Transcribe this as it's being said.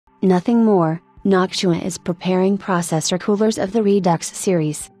Nothing more, Noctua is preparing processor coolers of the Redux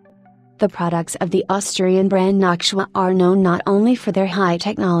series. The products of the Austrian brand Noctua are known not only for their high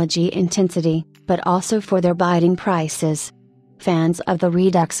technology intensity, but also for their biting prices. Fans of the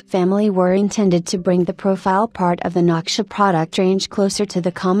Redux family were intended to bring the profile part of the Noctua product range closer to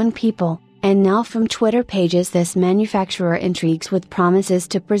the common people, and now from Twitter pages this manufacturer intrigues with promises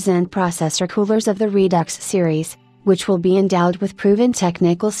to present processor coolers of the Redux series, which will be endowed with proven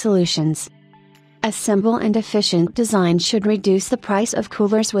technical solutions. A simple and efficient design should reduce the price of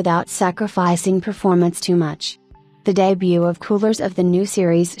coolers without sacrificing performance too much. The debut of coolers of the new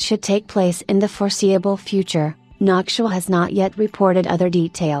series should take place in the foreseeable future. Noctua has not yet reported other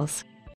details.